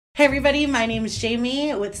Hey everybody, my name is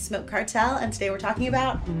Jamie with Smoke Cartel, and today we're talking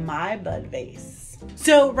about My Bud Vase.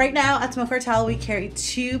 So right now at Smoke Cartel, we carry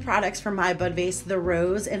two products from My Bud Vase, the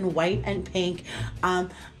rose in white and pink. I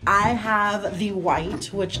have the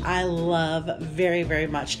white, which I love very, very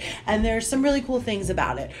much. And there's some really cool things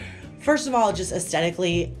about it. First of all, just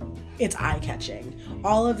aesthetically, it's eye-catching.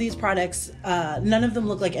 All of these products, none of them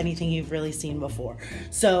look like anything you've really seen before.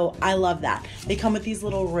 So I love that. They come with these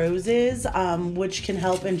little roses, which can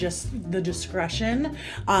help in just the discretion,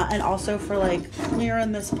 and also for like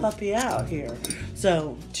clearing this puppy out here.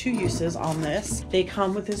 So two uses on this. They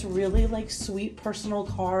come with this really like sweet personal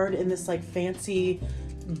card in this like fancy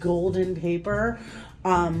golden paper.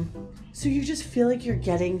 So you just feel like you're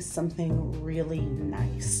getting something really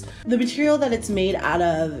nice. The material that it's made out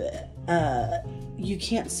of, you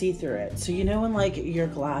can't see through it. So you know when like your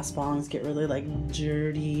glass bongs get really like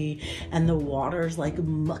dirty and the water's like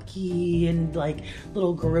mucky and like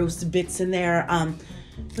little gross bits in there.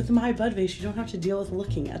 With My Bud Vase, you don't have to deal with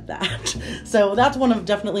looking at that. So that's one of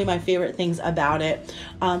definitely my favorite things about it.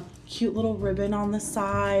 Cute little ribbon on the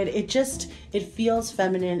side. It feels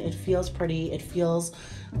feminine. It feels pretty. It feels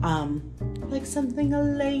like something a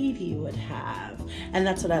lady would have. And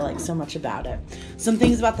that's what I like so much about it. Some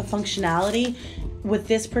things about the functionality. With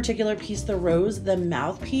this particular piece, the rose, the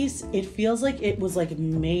mouthpiece, it feels like it was like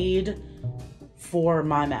made for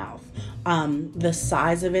my mouth. The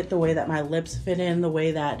size of it, the way that my lips fit in, the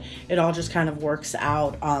way that it all just kind of works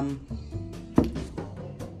out.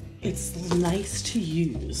 It's nice to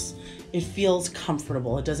use. It feels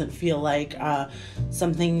comfortable. It doesn't feel like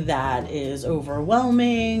something that is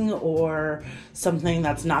overwhelming or something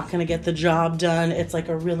that's not gonna get the job done. It's like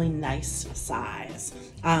a really nice size.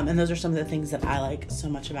 And those are some of the things that I like so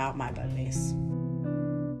much about My Bud Vase.